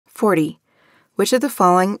40. Which of the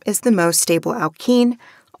following is the most stable alkene?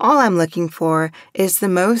 All I'm looking for is the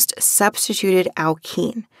most substituted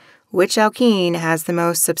alkene. Which alkene has the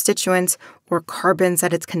most substituents or carbons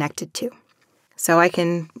that it's connected to? So I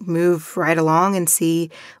can move right along and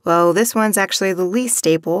see, well, this one's actually the least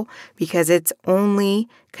stable because it's only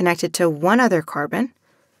connected to one other carbon.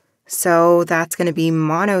 So that's going to be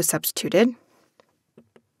monosubstituted.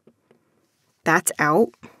 That's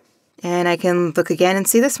out. And I can look again and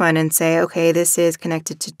see this one and say, okay, this is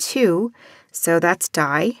connected to 2, so that's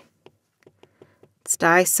di. It's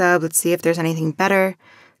di sub. Let's see if there's anything better.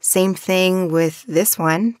 Same thing with this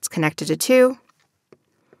one. It's connected to 2.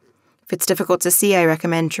 If it's difficult to see, I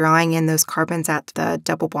recommend drawing in those carbons at the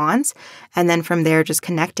double bonds, and then from there just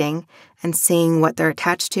connecting and seeing what they're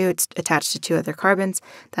attached to. It's attached to 2 other carbons.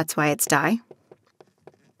 That's why it's di.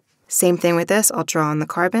 Same thing with this. I'll draw on the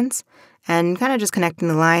carbons and kind of just connecting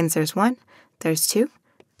the lines. There's 1, there's 2,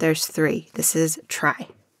 there's 3. This is tri.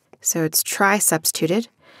 So it's tri-substituted.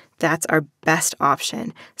 That's our best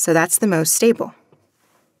option. So that's the most stable.